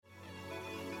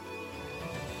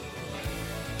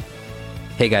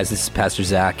Hey guys, this is Pastor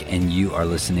Zach, and you are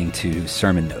listening to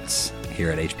Sermon Notes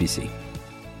here at HPC.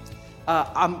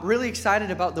 I'm really excited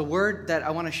about the word that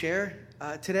I want to share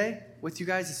today with you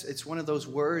guys. It's one of those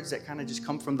words that kind of just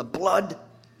come from the blood,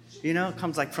 it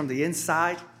comes like from the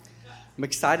inside. I'm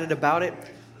excited about it.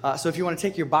 So if you want to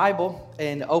take your Bible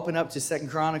and open up to 2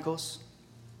 Chronicles,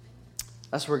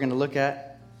 that's what we're going to look at.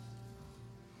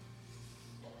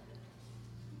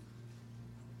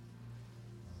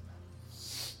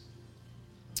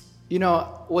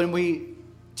 When we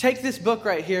take this book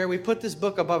right here, we put this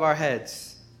book above our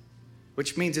heads,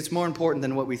 which means it's more important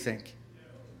than what we think.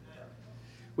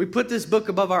 We put this book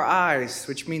above our eyes,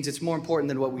 which means it's more important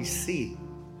than what we see.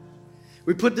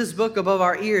 We put this book above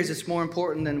our ears, it's more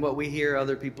important than what we hear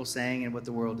other people saying and what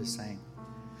the world is saying.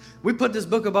 We put this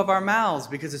book above our mouths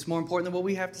because it's more important than what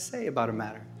we have to say about a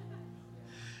matter.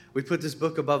 We put this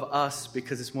book above us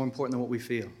because it's more important than what we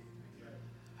feel.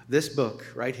 This book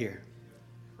right here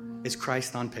is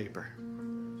Christ on paper.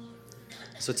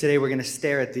 So today we're going to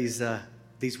stare at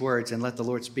these words and let the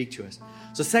Lord speak to us.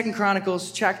 So 2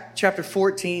 Chronicles chapter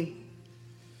 14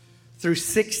 through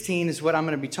 16 is what I'm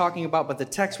going to be talking about, but the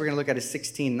text we're going to look at is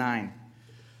 16:9.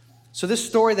 So this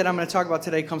story that I'm going to talk about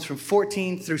today comes from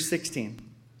 14 through 16,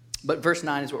 but verse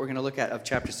 9 is what we're going to look at of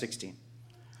chapter 16.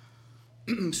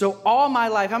 So all my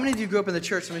life, how many of you grew up in the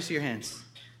church? Let me see your hands.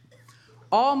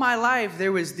 All my life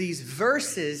there was these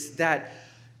verses that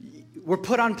were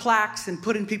put on plaques and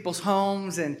put in people's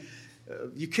homes, and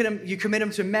you commit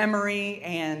them to memory,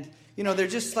 and they're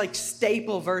just like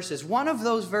staple verses. One of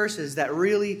those verses that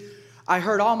really I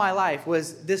heard all my life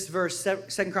was this verse,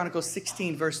 2 Chronicles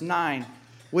 16, verse 9,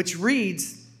 which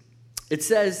reads, it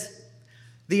says,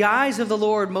 "The eyes of the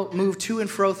Lord move to and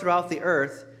fro throughout the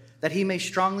earth, that he may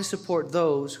strongly support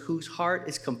those whose heart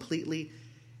is completely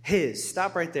his."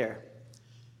 Stop right there.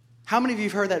 How many of you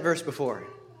have heard that verse before?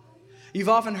 You've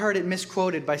often heard it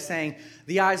misquoted by saying,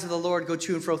 "The eyes of the Lord go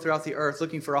to and fro throughout the earth,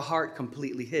 looking for a heart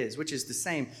completely his," which is the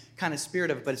same kind of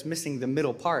spirit of it, but it's missing the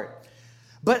middle part.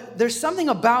 But there's something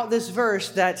about this verse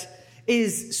that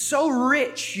is so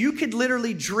rich, you could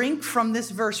literally drink from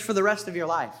this verse for the rest of your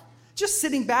life. Just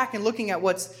sitting back and looking at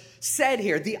what's said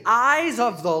here. The eyes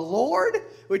of the Lord,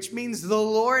 which means the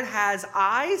Lord has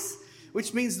eyes,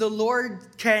 which means the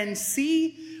Lord can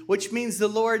see, which means the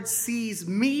Lord sees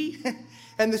me.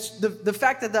 And the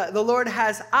fact that the Lord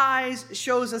has eyes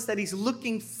shows us that he's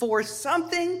looking for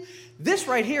something. This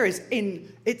right here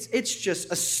it's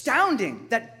just astounding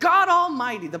that God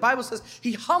Almighty, the Bible says,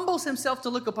 he humbles himself to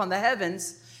look upon the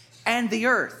heavens and the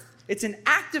earth. It's an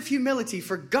act of humility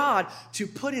for God to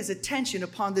put his attention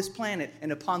upon this planet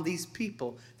and upon these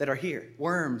people that are here,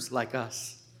 worms like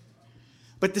us.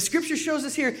 But the scripture shows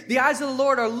us here, the eyes of the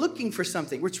Lord are looking for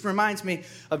something, which reminds me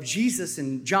of Jesus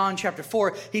in John chapter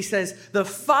 4. He says, the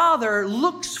Father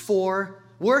looks for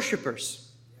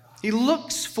worshipers. He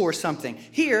looks for something.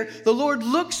 Here, the Lord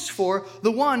looks for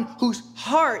the one whose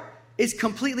heart is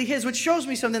completely his, which shows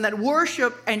me something, that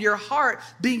worship and your heart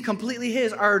being completely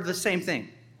his are the same thing.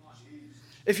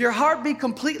 If your heart be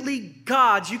completely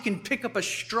God's, you can pick up a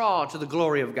straw to the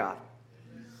glory of God.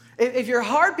 If your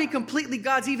heart be completely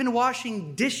God's, even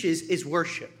washing dishes is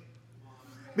worship.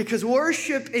 Because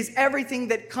worship is everything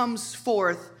that comes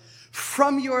forth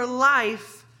from your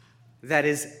life that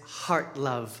is heart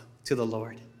love to the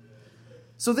Lord.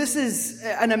 So this is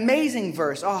an amazing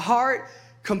verse. A heart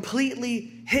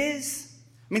completely his.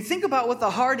 I mean, think about what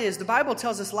the heart is. The Bible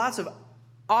tells us lots of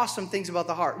awesome things about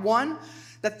the heart. One,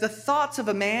 that the thoughts of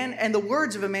a man and the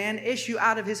words of a man issue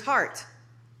out of his heart.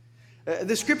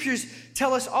 The scriptures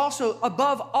tell us also,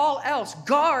 above all else,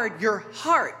 guard your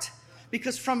heart,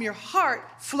 because from your heart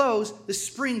flows the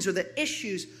springs or the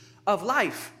issues of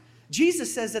life.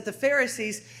 Jesus says that the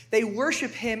Pharisees, they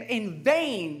worship him in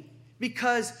vain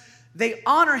because they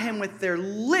honor him with their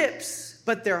lips,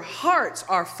 but their hearts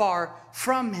are far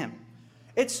from him.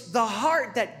 It's the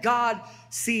heart that God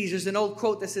sees. There's an old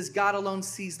quote that says, God alone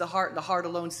sees the heart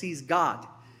alone sees God.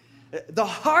 The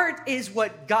heart is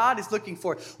what God is looking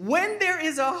for. When there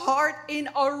is a heart in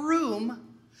a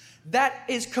room that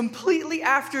is completely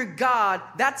after God,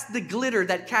 that's the glitter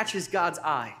that catches God's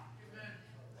eye.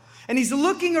 And he's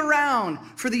looking around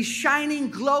for these shining,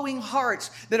 glowing hearts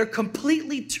that are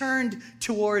completely turned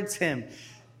towards him.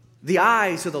 The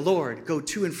eyes of the Lord go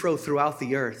to and fro throughout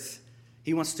the earth.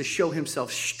 He wants to show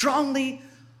himself strongly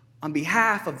on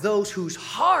behalf of those whose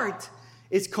heart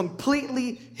is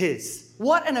completely his.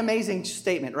 What an amazing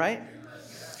statement, right?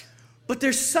 But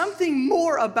there's something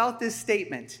more about this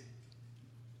statement.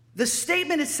 The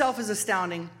statement itself is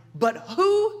astounding, but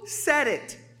who said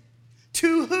it,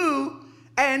 to who,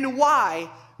 and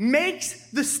why makes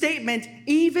the statement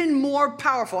even more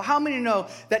powerful. How many know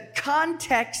that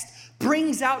context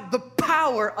brings out the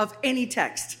power of any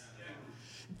text?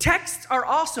 Texts are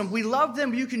awesome. We love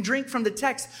them. You can drink from the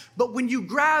text. But when you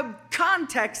grab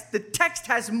context, the text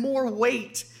has more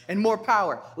weight and more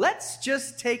power. Let's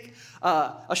just take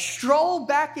a stroll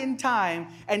back in time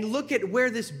and look at where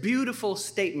this beautiful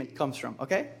statement comes from,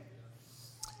 okay?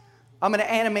 I'm going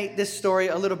to animate this story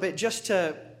a little bit just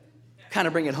to kind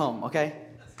of bring it home, okay?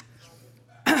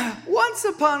 Once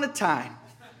upon a time,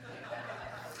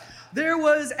 there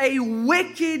was a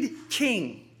wicked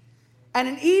king and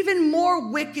an even more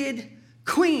wicked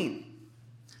queen.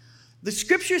 The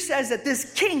scripture says that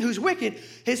this king who's wicked,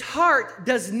 his heart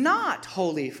does not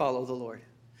wholly follow the Lord.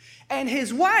 And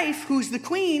his wife, who's the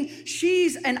queen,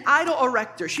 she's an idol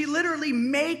erector. She literally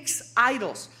makes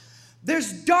idols.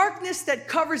 There's darkness that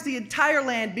covers the entire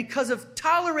land because of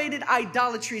tolerated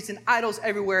idolatries and idols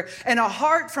everywhere, and a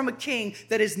heart from a king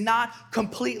that is not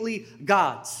completely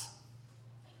God's.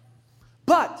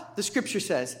 But the scripture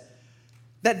says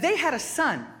that they had a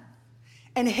son,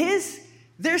 and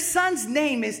their son's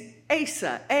name is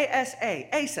Asa, A-S-A,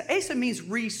 Asa. Asa means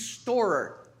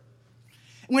restorer.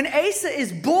 When Asa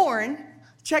is born,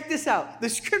 check this out. The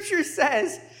scripture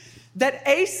says that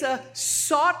Asa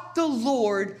sought the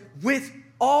Lord with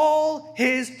all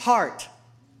his heart.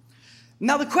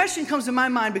 Now the question comes to my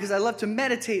mind because I love to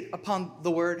meditate upon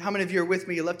the word. How many of you are with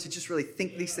me? You love to just really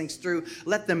think these things through.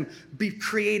 Let them be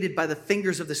created by the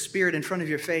fingers of the Spirit in front of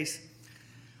your face.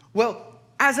 Well,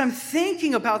 as I'm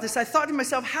thinking about this, I thought to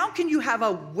myself, how can you have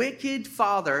a wicked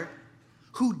father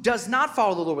who does not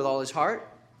follow the Lord with all his heart,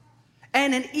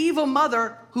 and an evil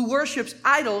mother who worships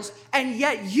idols, and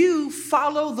yet you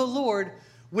follow the Lord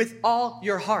with all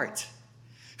your heart?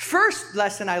 First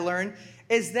lesson I learned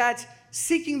is that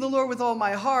seeking the Lord with all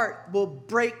my heart will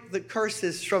break the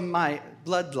curses from my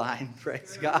bloodline,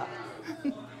 praise God.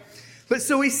 But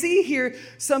so we see here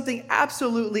something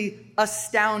absolutely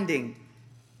astounding.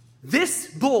 This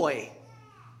boy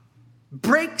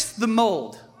breaks the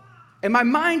mold. And my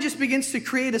mind just begins to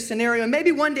create a scenario. And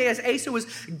maybe one day as Asa was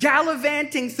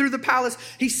gallivanting through the palace,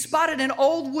 he spotted an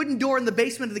old wooden door in the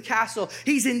basement of the castle.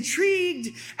 He's intrigued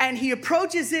and he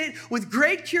approaches it with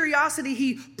great curiosity.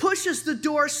 He pushes the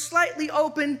door slightly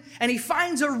open and he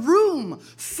finds a room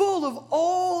full of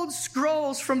old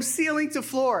scrolls from ceiling to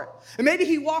floor. And maybe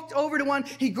he walked over to one,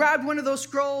 he grabbed one of those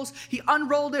scrolls, he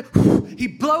unrolled it, he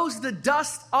blows the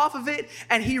dust off of it,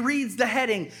 and he reads the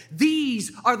heading,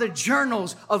 "These are the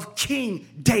journals of King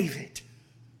David."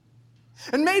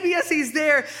 And maybe as he's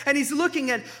there and he's looking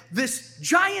at this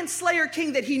giant slayer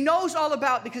king that he knows all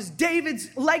about because David's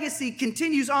legacy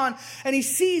continues on, and he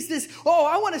sees this, oh,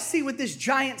 I want to see what this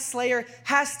giant slayer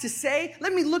has to say.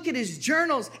 Let me look at his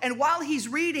journals. And while he's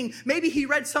reading, maybe he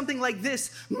read something like this: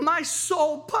 "My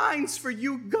soul pines for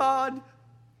you, God."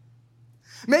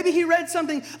 Maybe he read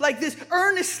something like this: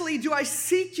 "Earnestly do I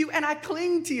seek you and I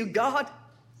cling to you, God."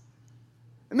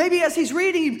 Maybe as he's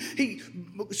reading, he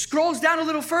scrolls down a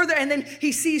little further and then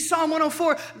he sees Psalm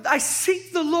 104. "I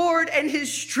seek the Lord and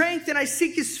his strength, and I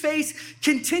seek his face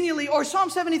continually." Or Psalm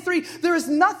 73, "There is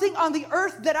nothing on the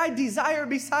earth that I desire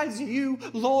besides you,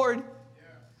 Lord." Yeah.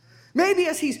 Maybe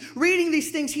as he's reading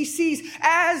these things, he sees,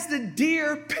 "As the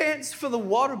deer pants for the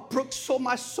water brook, so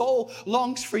my soul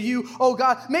longs for you, oh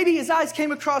God." Maybe his eyes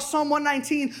came across Psalm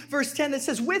 119, verse 10 that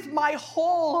says, "With my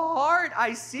whole heart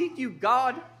I seek you,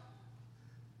 God."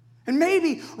 And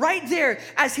maybe right there,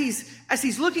 as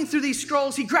he's looking through these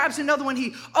scrolls, he grabs another one,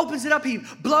 he opens it up, he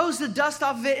blows the dust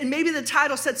off of it, and maybe the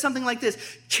title said something like this: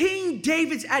 "King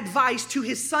David's advice to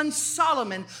his son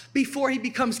Solomon before he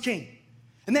becomes king."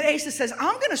 And then Asa says,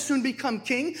 "I'm going to soon become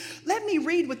king. Let me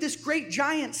read what this great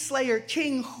giant slayer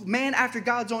king, man after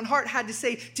God's own heart, had to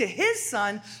say to his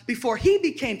son before he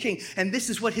became king." And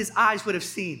this is what his eyes would have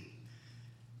seen.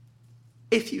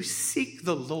 "If you seek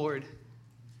the Lord,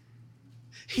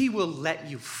 he will let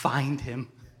you find him."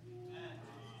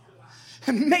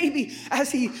 And maybe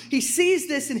as he sees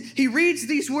this and he reads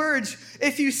these words,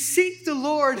 "If you seek the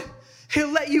Lord, he'll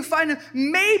let you find him."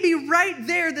 Maybe right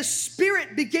there the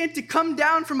Spirit began to come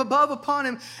down from above upon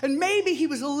him. And maybe he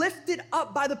was lifted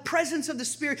up by the presence of the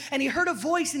Spirit, and he heard a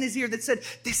voice in his ear that said,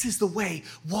 "This is the way,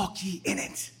 walk ye in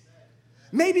it."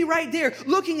 Maybe right there,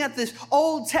 looking at this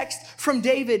old text from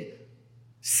David,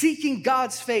 seeking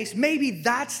God's face, maybe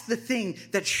that's the thing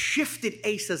that shifted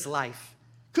Asa's life.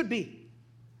 Could be.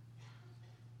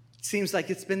 It seems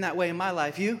like it's been that way in my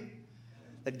life. You?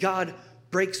 That God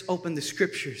breaks open the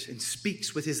scriptures and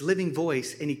speaks with his living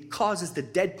voice, and he causes the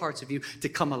dead parts of you to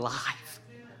come alive.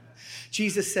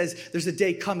 Jesus says there's a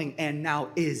day coming, and now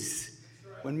is,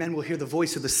 when men will hear the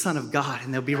voice of the Son of God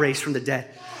and they'll be raised from the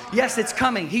dead. Yes, it's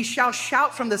coming. He shall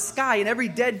shout from the sky, and every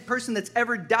dead person that's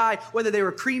ever died, whether they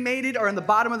were cremated or in the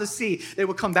bottom of the sea, they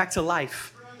will come back to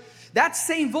life. That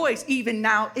same voice even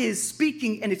now is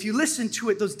speaking, and if you listen to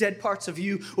it, those dead parts of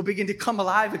you will begin to come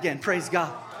alive again. Praise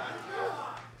God.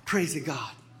 Praise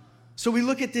God. So we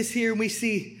look at this here and we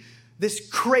see this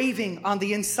craving on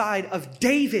the inside of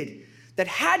David that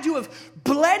had to have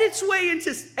bled its way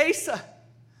into Asa.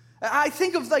 I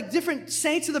think of like different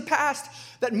saints of the past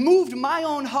that moved my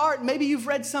own heart. Maybe you've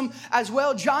read some as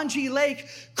well. John G. Lake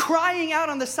crying out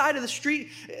on the side of the street.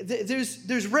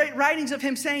 There's writings of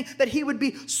him saying that he would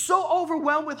be so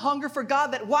overwhelmed with hunger for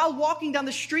God that while walking down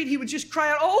the street, he would just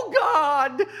cry out, "Oh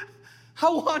God, I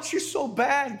want you so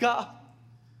bad, God."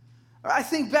 I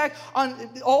think back on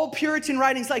old Puritan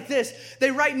writings like this. They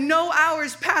write, "No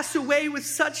hours pass away with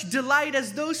such delight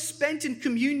as those spent in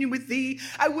communion with thee.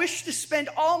 I wish to spend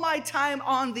all my time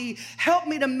on thee. Help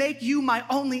me to make you my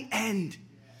only end."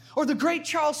 Or the great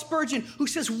Charles Spurgeon, who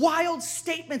says wild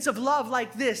statements of love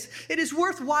like this: "It is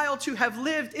worthwhile to have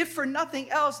lived, if for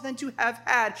nothing else, than to have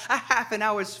had a half an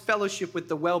hour's fellowship with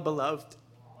the well-beloved."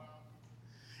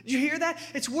 Did you hear that?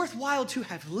 It's worthwhile to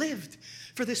have lived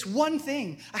for this one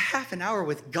thing, a half an hour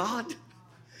with God.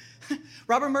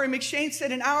 Robert Murray McShane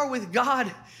said an hour with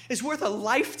God is worth a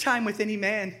lifetime with any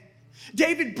man.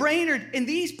 David Brainerd, in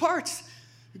these parts,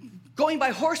 going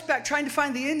by horseback trying to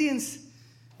find the Indians,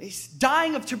 he's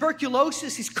dying of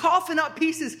tuberculosis. He's coughing up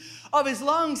pieces of his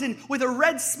lungs, and with a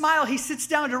red smile, he sits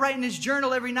down to write in his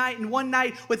journal every night. And one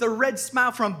night, with a red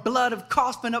smile from blood of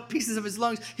coughing up pieces of his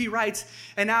lungs, he writes,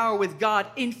 "An hour with God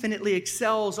infinitely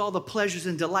excels all the pleasures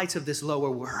and delights of this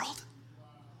lower world."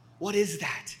 What is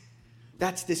that?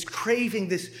 That's this craving,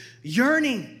 this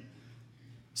yearning.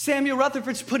 Samuel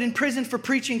Rutherford's put in prison for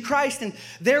preaching Christ, and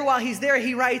there, while he's there,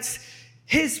 he writes,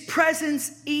 "His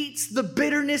presence eats the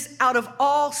bitterness out of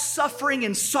all suffering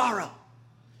and sorrow."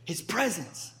 His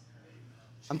presence.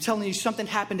 I'm telling you, something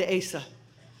happened to Asa,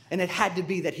 and it had to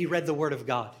be that he read the Word of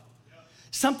God.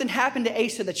 Something happened to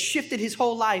Asa that shifted his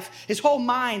whole life, his whole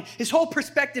mind, his whole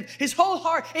perspective, his whole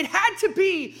heart. It had to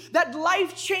be that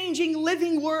life-changing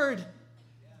living Word.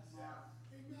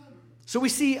 So we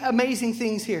see amazing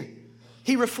things here.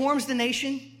 He reforms the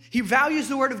nation. He values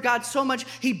the Word of God so much,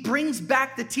 he brings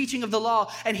back the teaching of the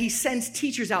law, and he sends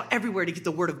teachers out everywhere to get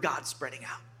the Word of God spreading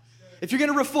out. If you're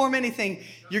going to reform anything,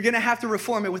 you're going to have to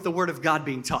reform it with the Word of God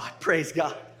being taught. Praise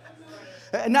God.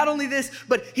 And not only this,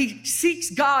 but he seeks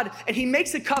God and he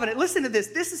makes a covenant. Listen to this.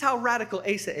 This is how radical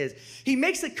Asa is. He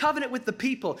makes a covenant with the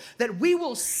people that we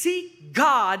will seek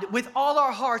God with all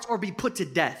our hearts or be put to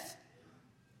death.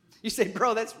 You say,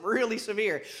 "Bro, that's really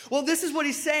severe." Well, this is what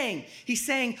he's saying. He's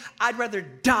saying, I'd rather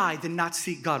die than not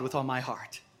seek God with all my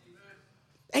heart.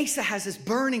 Asa has this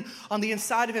burning on the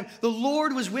inside of him. The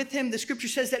Lord was with him. The scripture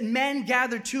says that men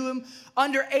gathered to him.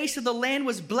 Under Asa, the land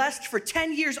was blessed. For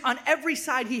 10 years on every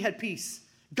side he had peace.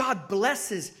 God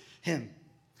blesses him.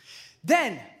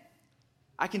 Then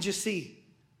I can just see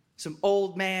some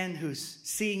old man who's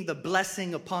seeing the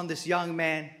blessing upon this young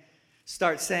man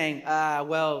start saying,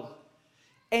 well,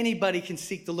 anybody can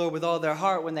seek the Lord with all their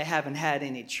heart when they haven't had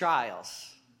any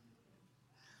trials.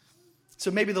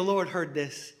 So maybe the Lord heard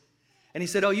this. And he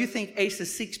said, "Oh, you think Asa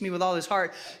seeks me with all his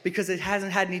heart because it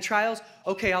hasn't had any trials?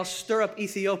 Okay, I'll stir up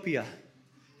Ethiopia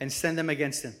and send them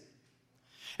against him."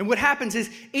 And what happens is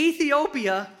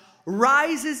Ethiopia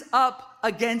rises up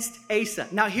against Asa.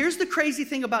 Now, here's the crazy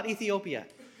thing about Ethiopia.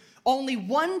 Only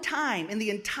one time in the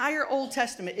entire Old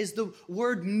Testament is the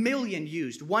word million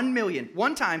used. 1 million.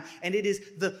 One time, and it is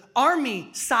the army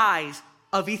size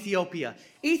of Ethiopia.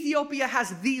 Ethiopia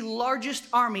has the largest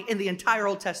army in the entire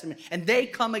Old Testament, and they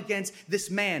come against this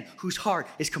man whose heart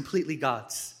is completely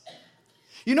God's.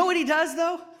 You know what he does,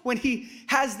 though? When he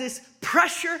has this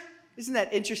pressure, isn't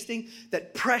that interesting?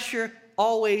 That pressure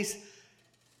always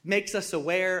makes us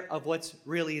aware of what's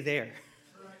really there.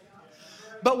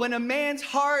 But when a man's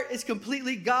heart is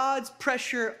completely God's,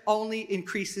 pressure only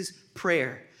increases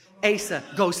prayer. Asa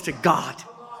goes to God.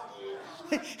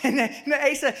 And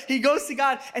Asa, he goes to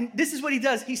God, and this is what he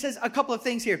does. He says a couple of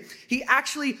things here. He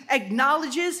actually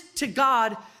acknowledges to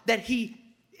God that he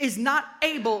is not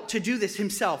able to do this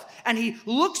himself, and he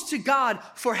looks to God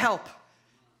for help.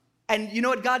 And you know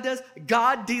what God does?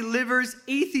 God delivers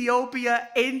Ethiopia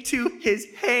into his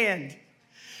hand.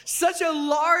 Such a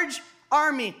large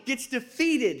army gets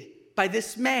defeated by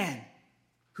this man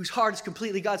whose heart is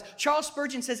completely God's. Charles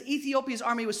Spurgeon says Ethiopia's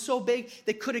army was so big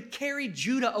they could have carried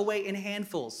Judah away in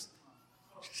handfuls.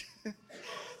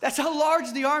 That's how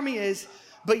large the army is.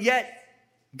 But yet,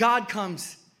 God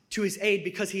comes to his aid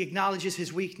because he acknowledges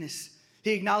his weakness.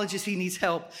 He acknowledges he needs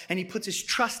help, and he puts his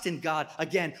trust in God.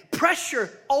 Again, pressure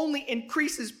only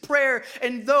increases prayer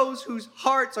and those whose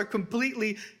hearts are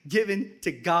completely given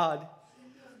to God.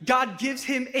 God gives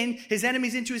him and his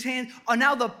enemies into his hand. And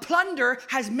now the plunder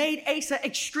has made Asa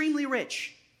extremely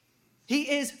rich.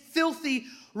 He is filthy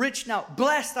rich now,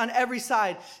 blessed on every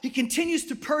side. He continues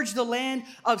to purge the land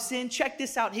of sin. Check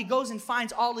this out. He goes and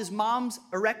finds all his mom's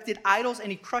erected idols, and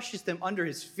he crushes them under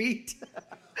his feet.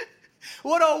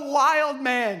 What a wild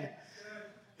man.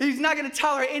 He's not going to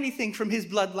tolerate anything from his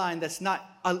bloodline that's not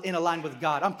in line with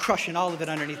God. I'm crushing all of it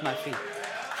underneath my feet.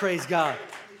 Praise God.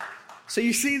 So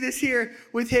you see this here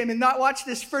with him, and not watch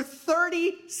this, for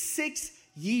 36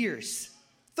 years.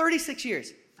 36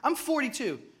 years. I'm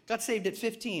 42. Got saved at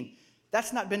 15.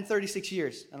 That's not been 36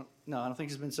 years. I don't think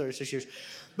it's been 36 years.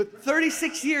 But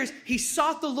 36 years, he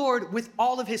sought the Lord with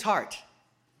all of his heart.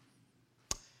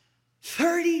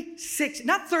 36,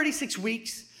 not 36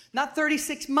 weeks, not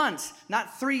 36 months,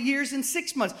 not 3 years and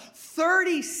 6 months.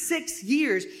 36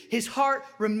 years, his heart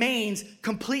remains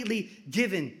completely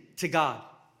given to God.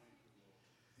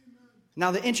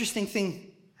 Now, the interesting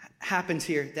thing happens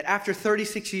here, that after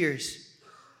 36 years,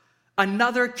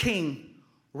 another king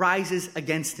rises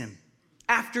against him.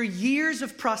 After years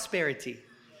of prosperity,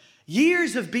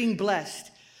 years of being blessed,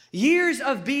 years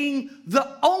of being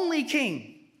the only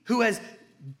king who has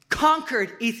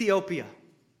conquered Ethiopia.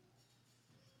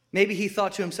 Maybe he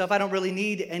thought to himself, I don't really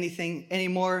need anything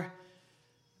anymore.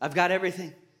 I've got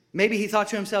everything. Maybe he thought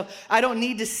to himself, I don't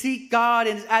need to seek God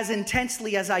as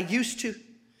intensely as I used to.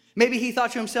 Maybe he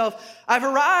thought to himself, I've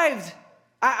arrived.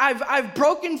 I've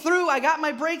broken through. I got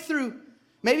my breakthrough.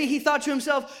 Maybe he thought to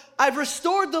himself, I've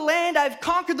restored the land. I've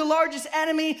conquered the largest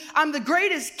enemy. I'm the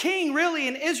greatest king, really,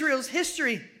 in Israel's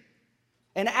history.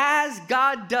 And as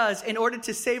God does, in order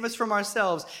to save us from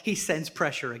ourselves, he sends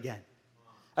pressure again.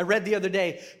 I read the other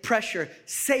day, pressure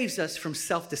saves us from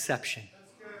self-deception.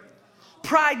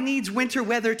 Pride needs winter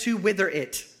weather to wither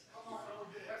it.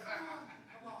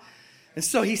 And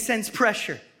so he sends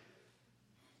pressure.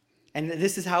 And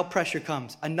this is how pressure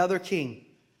comes. Another king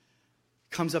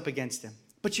comes up against him.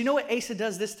 But you know what Asa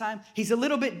does this time? He's a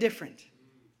little bit different.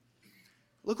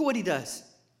 Look at what he does.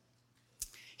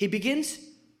 He begins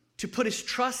to put his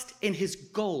trust in his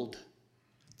gold.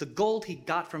 The gold he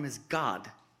got from his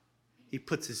God. He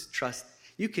puts his trust.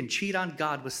 You can cheat on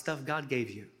God with stuff God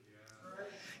gave you. You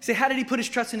say, how did he put his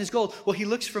trust in his gold? Well, he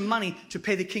looks for money to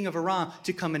pay the king of Aram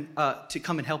to come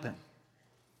and help him.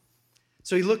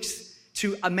 So he looks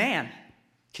to a man.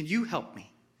 Can you help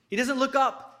me? He doesn't look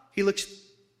up. He looks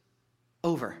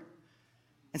over.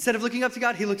 Instead of looking up to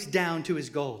God, he looks down to his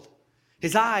gold.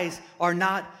 His eyes are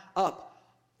not up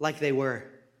like they were.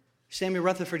 Samuel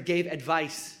Rutherford gave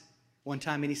advice one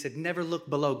time, and he said, never look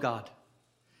below God.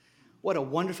 What a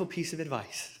wonderful piece of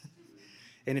advice.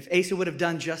 And if Asa would have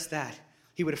done just that,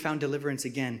 he would have found deliverance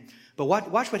again. But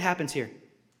watch what happens here.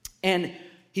 And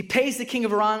he pays the king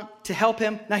of Aram to help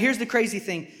him. Now here's the crazy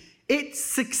thing. It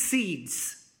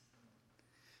succeeds,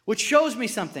 which shows me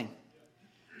something.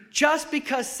 Just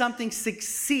because something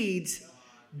succeeds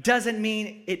doesn't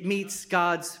mean it meets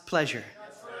God's pleasure.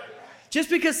 Just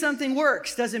because something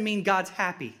works doesn't mean God's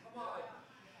happy.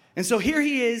 And so here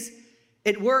he is.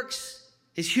 It works.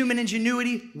 His human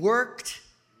ingenuity worked.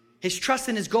 His trust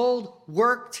in his gold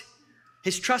worked.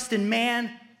 His trust in man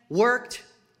worked.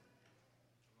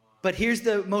 But here's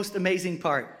the most amazing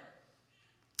part.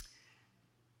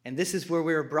 And this is where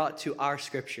we were brought to our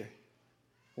scripture.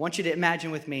 I want you to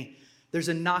imagine with me, there's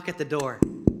a knock at the door.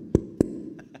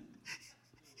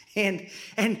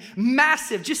 and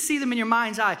massive, just see them in your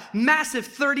mind's eye, massive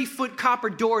 30-foot copper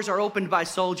doors are opened by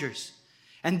soldiers.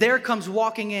 And there comes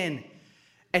walking in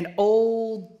an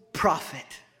old prophet.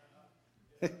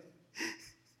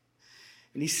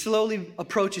 And he slowly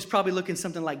approaches, probably looking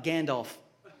something like Gandalf.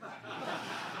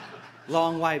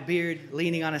 Long white beard,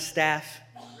 leaning on a staff.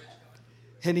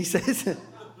 And he says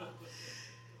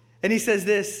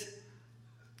this,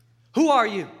 who are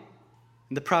you?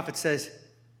 And the prophet says,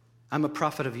 I'm a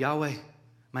prophet of Yahweh.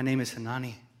 My name is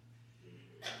Hanani.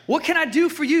 What can I do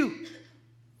for you?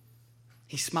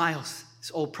 He smiles.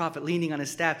 This old prophet leaning on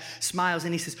his staff smiles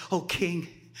and he says, oh, king,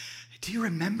 do you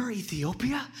remember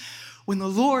Ethiopia? When the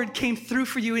Lord came through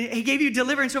for you and he gave you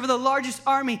deliverance over the largest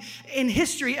army in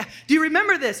history. Do you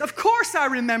remember this? Of course I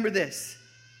remember this.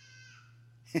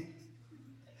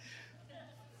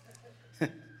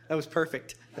 That was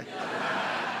perfect.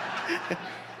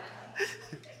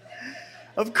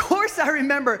 Of course I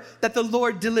remember that the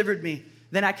Lord delivered me.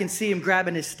 Then I can see him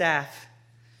grabbing his staff.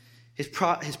 His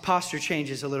posture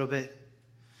changes a little bit.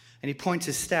 And he points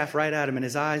his staff right at him and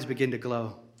his eyes begin to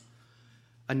glow.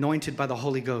 Anointed by the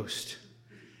Holy Ghost.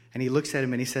 And he looks at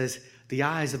him and he says, the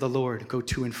eyes of the Lord go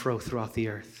to and fro throughout the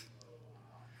earth.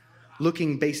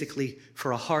 Looking basically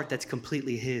for a heart that's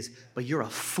completely his, but you're a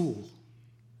fool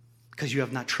because you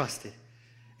have not trusted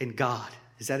in God.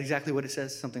 Is that exactly what it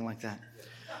says? Something like that.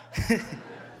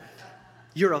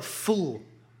 You're a fool.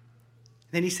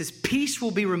 Then he says, peace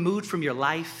will be removed from your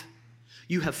life.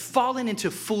 You have fallen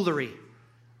into foolery.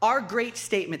 Our great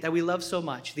statement that we love so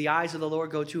much, the eyes of the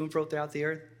Lord go to and fro throughout the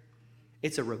earth,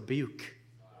 it's a rebuke.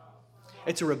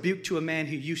 It's a rebuke to a man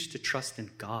who used to trust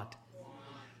in God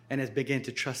and has begun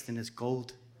to trust in his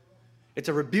gold. It's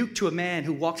a rebuke to a man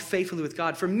who walked faithfully with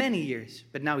God for many years,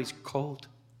 but now he's cold.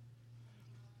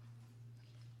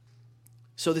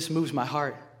 So this moves my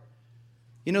heart.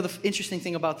 You know, the interesting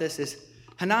thing about this is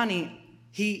Hanani,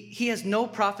 he has no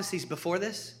prophecies before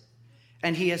this,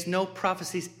 and he has no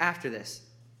prophecies after this.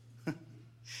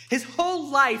 His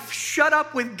whole life shut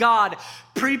up with God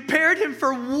prepared him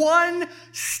for one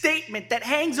statement that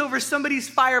hangs over somebody's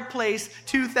fireplace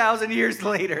 2,000 years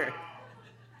later.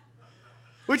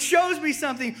 Which shows me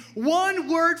something. One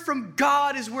word from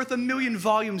God is worth 1,000,000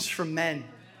 volumes from men.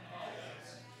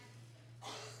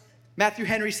 Matthew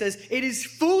Henry says, it is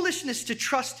foolishness to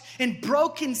trust in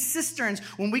broken cisterns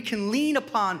when we can lean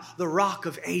upon the rock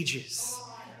of ages.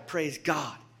 Praise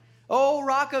God. Oh,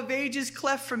 rock of ages,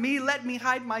 cleft for me, let me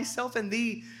hide myself in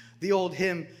thee, the old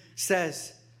hymn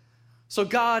says. So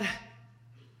God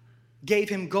gave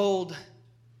him gold,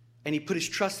 and he put his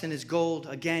trust in his gold.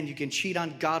 Again, you can cheat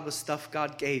on God with stuff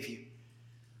God gave you.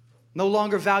 No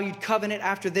longer valued covenant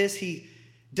after this. He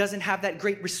doesn't have that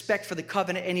great respect for the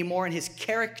covenant anymore, and his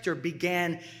character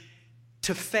began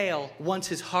to fail once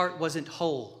his heart wasn't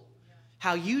whole.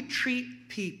 How you treat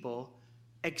people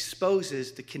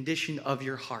exposes the condition of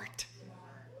your heart.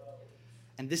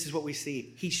 And this is what we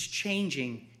see. He's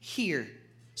changing here,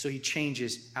 so he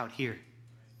changes out here.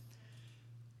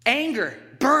 Anger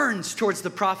burns towards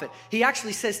the prophet. He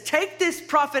actually says, take this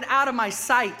prophet out of my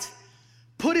sight.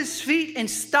 Put his feet in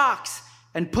stocks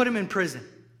and put him in prison.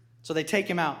 So they take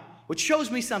him out, which shows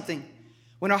me something.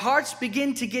 When our hearts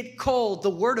begin to get cold,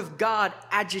 the word of God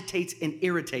agitates and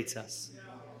irritates us.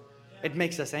 It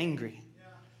makes us angry.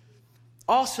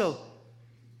 Also,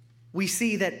 we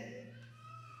see that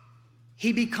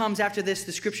he becomes, after this,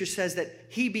 the scripture says that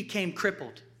he became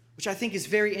crippled, which I think is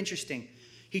very interesting.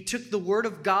 He took the word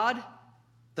of God,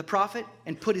 the prophet,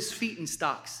 and put his feet in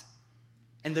stocks.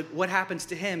 And what happens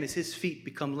to him is his feet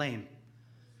become lame.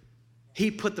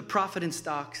 He put the prophet in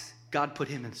stocks. God put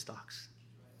him in stocks.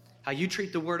 How you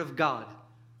treat the word of God.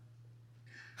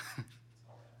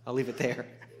 I'll leave it there.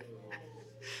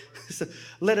 So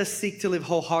let us seek to live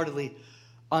wholeheartedly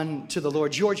unto the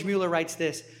Lord. George Mueller writes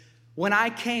this. When I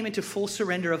came into full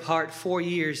surrender of heart 4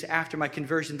 years after my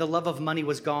conversion, the love of money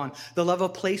was gone. The love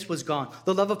of place was gone.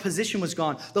 The love of position was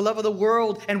gone. The love of the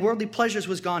world and worldly pleasures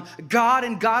was gone. God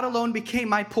and God alone became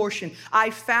my portion. I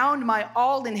found my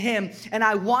all in him, and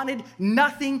I wanted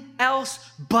nothing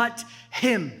else but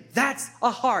him. That's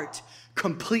a heart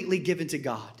completely given to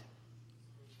God.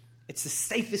 It's the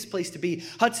safest place to be.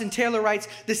 Hudson Taylor writes,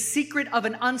 the secret of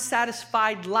an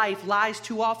unsatisfied life lies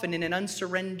too often in an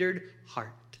unsurrendered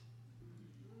heart.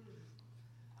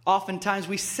 Oftentimes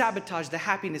we sabotage the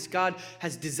happiness God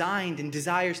has designed and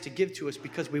desires to give to us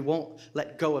because we won't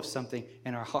let go of something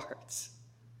in our hearts.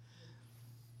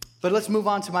 But let's move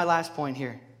on to my last point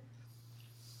here.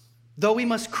 Though we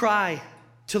must cry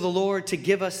to the Lord to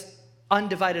give us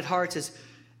undivided hearts,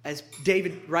 as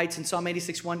David writes in Psalm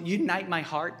 86:1, unite my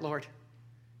heart, Lord,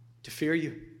 to fear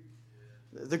you.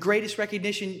 The greatest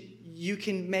recognition you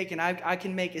can make and I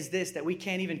can make is this, that we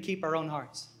can't even keep our own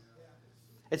hearts.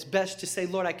 It's best to say,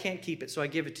 Lord, I can't keep it, so I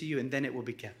give it to you, and then it will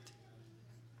be kept.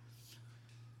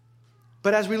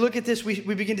 But as we look at this, we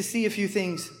begin to see a few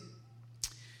things.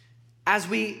 As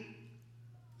we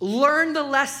learn the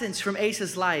lessons from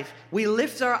Asa's life, we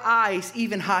lift our eyes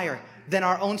even higher than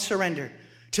our own surrender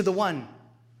to the one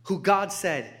who God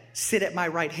said, sit at my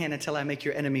right hand until I make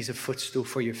your enemies a footstool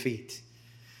for your feet.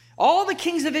 All the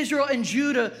kings of Israel and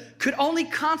Judah could only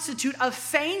constitute a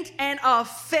faint and a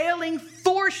failing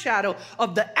foreshadow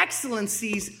of the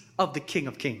excellencies of the King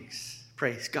of Kings.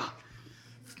 Praise God.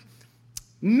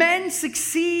 Men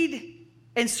succeed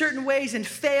in certain ways and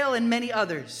fail in many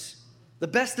others. The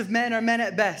best of men are men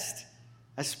at best,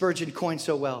 as Spurgeon coined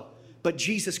so well. But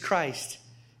Jesus Christ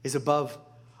is above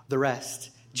the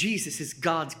rest. Jesus is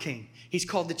God's King. He's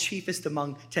called the chiefest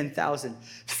among 10,000.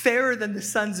 Fairer than the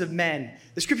sons of men.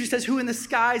 The scripture says, who in the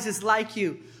skies is like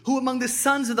you? Who among the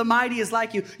sons of the mighty is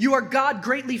like you? You are God,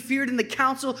 greatly feared in the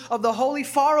council of the holy,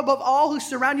 far above all who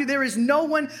surround you. There is no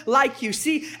one like you.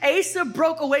 See, Asa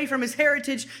broke away from his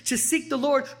heritage to seek the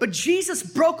Lord, but Jesus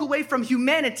broke away from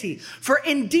humanity. For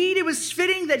indeed it was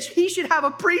fitting that he should have a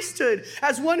priesthood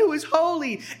as one who is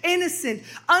holy, innocent,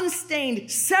 unstained,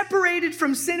 separated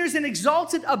from sinners, and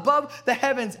exalted above the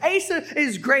heavens. Asa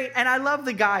is great, and I love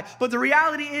the guy, but the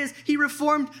reality is he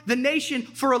reformed the nation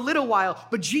for a little while.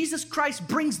 But Jesus Christ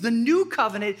brings the new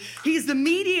covenant. He is the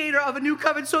mediator of a new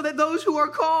covenant so that those who are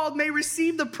called may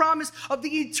receive the promise of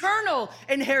the eternal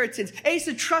inheritance.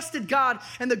 Asa trusted God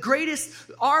and the greatest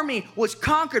army was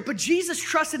conquered, but Jesus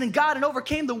trusted in God and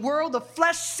overcame the world, the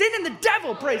flesh, sin, and the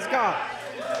devil. Praise God.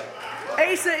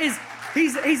 Asa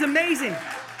he's amazing.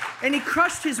 And he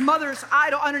crushed his mother's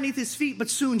idol underneath his feet, but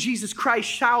soon Jesus Christ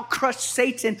shall crush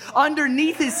Satan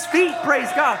underneath his feet. Praise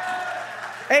God.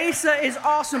 Asa is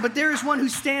awesome, but there is one who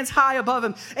stands high above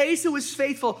him. Asa was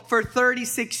faithful for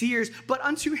 36 years, but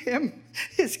unto him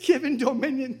is given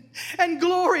dominion and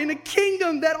glory and a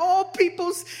kingdom that all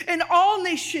peoples and all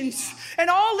nations and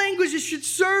all languages should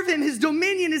serve him. His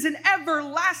dominion is an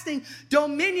everlasting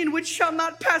dominion which shall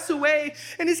not pass away,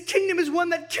 and his kingdom is one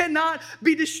that cannot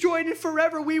be destroyed, and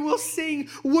forever we will sing,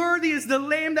 worthy is the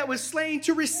Lamb that was slain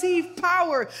to receive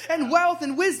power and wealth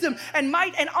and wisdom and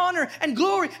might and honor and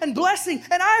glory and blessing.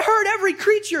 And I heard every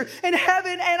creature in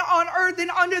heaven and on earth and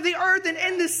under the earth and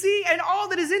in the sea and all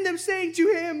that is in them saying to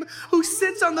him who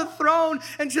sits on the throne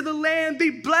and to the Lamb be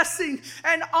blessing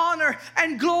and honor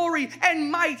and glory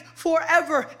and might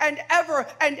forever and ever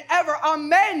and ever.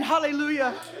 Amen.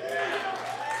 Hallelujah.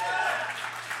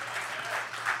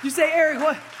 You say,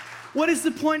 Eric, what is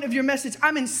the point of your message?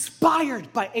 I'm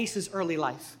inspired by Asa's early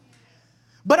life,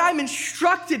 but I'm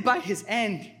instructed by his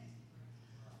end.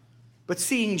 But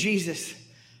seeing Jesus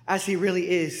as he really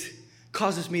is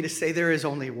causes me to say there is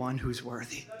only one who's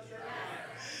worthy.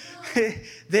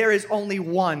 There is only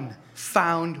one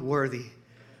found worthy,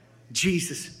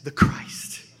 Jesus the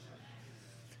Christ.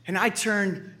 And I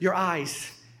turn your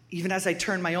eyes, even as I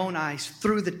turn my own eyes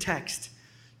through the text,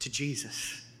 to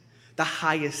Jesus, the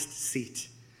highest seat.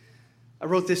 I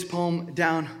wrote this poem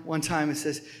down one time. It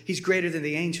says, he's greater than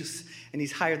the angels and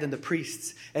he's higher than the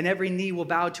priests. And every knee will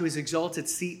bow to his exalted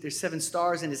seat. There's 7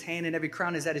 stars in his hand and every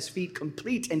crown is at his feet.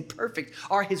 Complete and perfect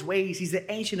are his ways. He's the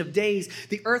ancient of days.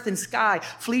 The earth and sky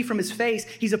flee from his face.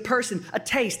 He's a person, a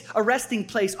taste, a resting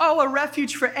place. Oh, a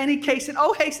refuge for any case. And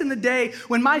oh, hasten the day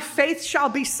when my faith shall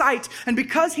be sight. And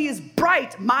because he is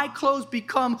bright, my clothes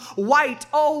become white.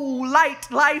 Oh, light,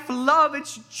 life, love.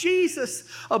 It's Jesus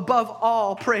above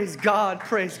all. Praise God.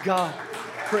 Praise God.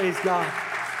 Praise God.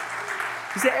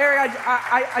 You say, Eric,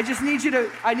 I just need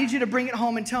you to bring it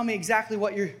home and tell me exactly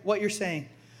what you're saying.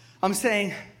 I'm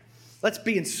saying, let's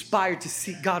be inspired to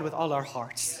seek God with all our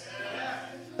hearts.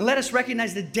 And let us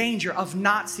recognize the danger of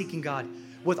not seeking God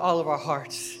with all of our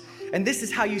hearts. And this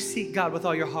is how you seek God with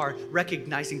all your heart,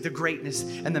 recognizing the greatness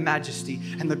and the majesty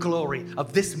and the glory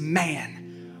of this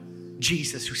man,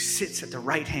 Jesus, who sits at the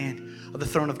right hand of the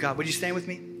throne of God. Would you stand with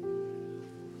me?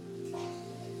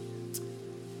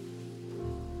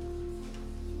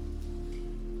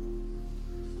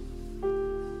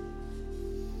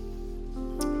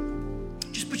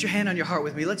 Put your hand on your heart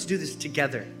with me. Let's do this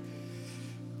together.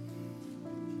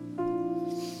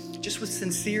 Just with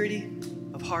sincerity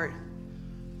of heart.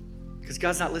 Because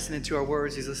God's not listening to our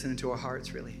words. He's listening to our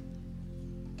hearts, really.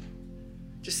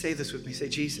 Just say this with me. Say,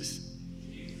 Jesus,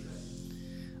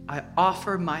 I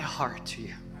offer my heart to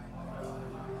you.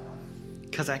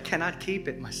 Because I cannot keep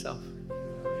it myself.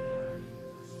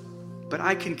 But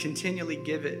I can continually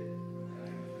give it.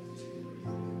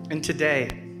 And today,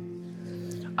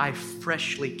 I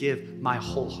freshly give my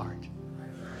whole heart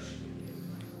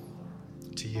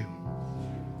to you.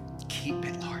 Keep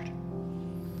it, Lord.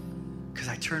 Because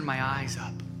I turn my eyes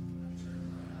up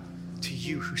to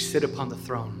you who sit upon the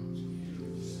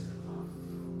throne.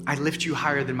 I lift you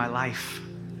higher than my life.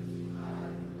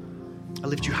 I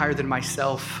lift you higher than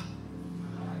myself.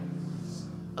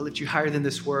 I lift you higher than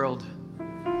this world.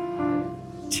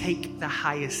 Take the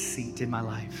highest seat in my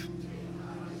life.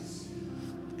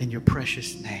 In your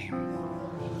precious name,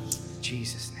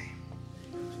 Jesus' name,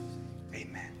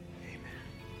 amen, amen.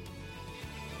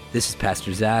 This is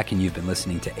Pastor Zach, and you've been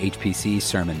listening to HPC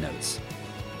Sermon Notes.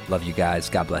 Love you guys.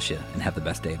 God bless you, and have the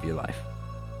best day of your life.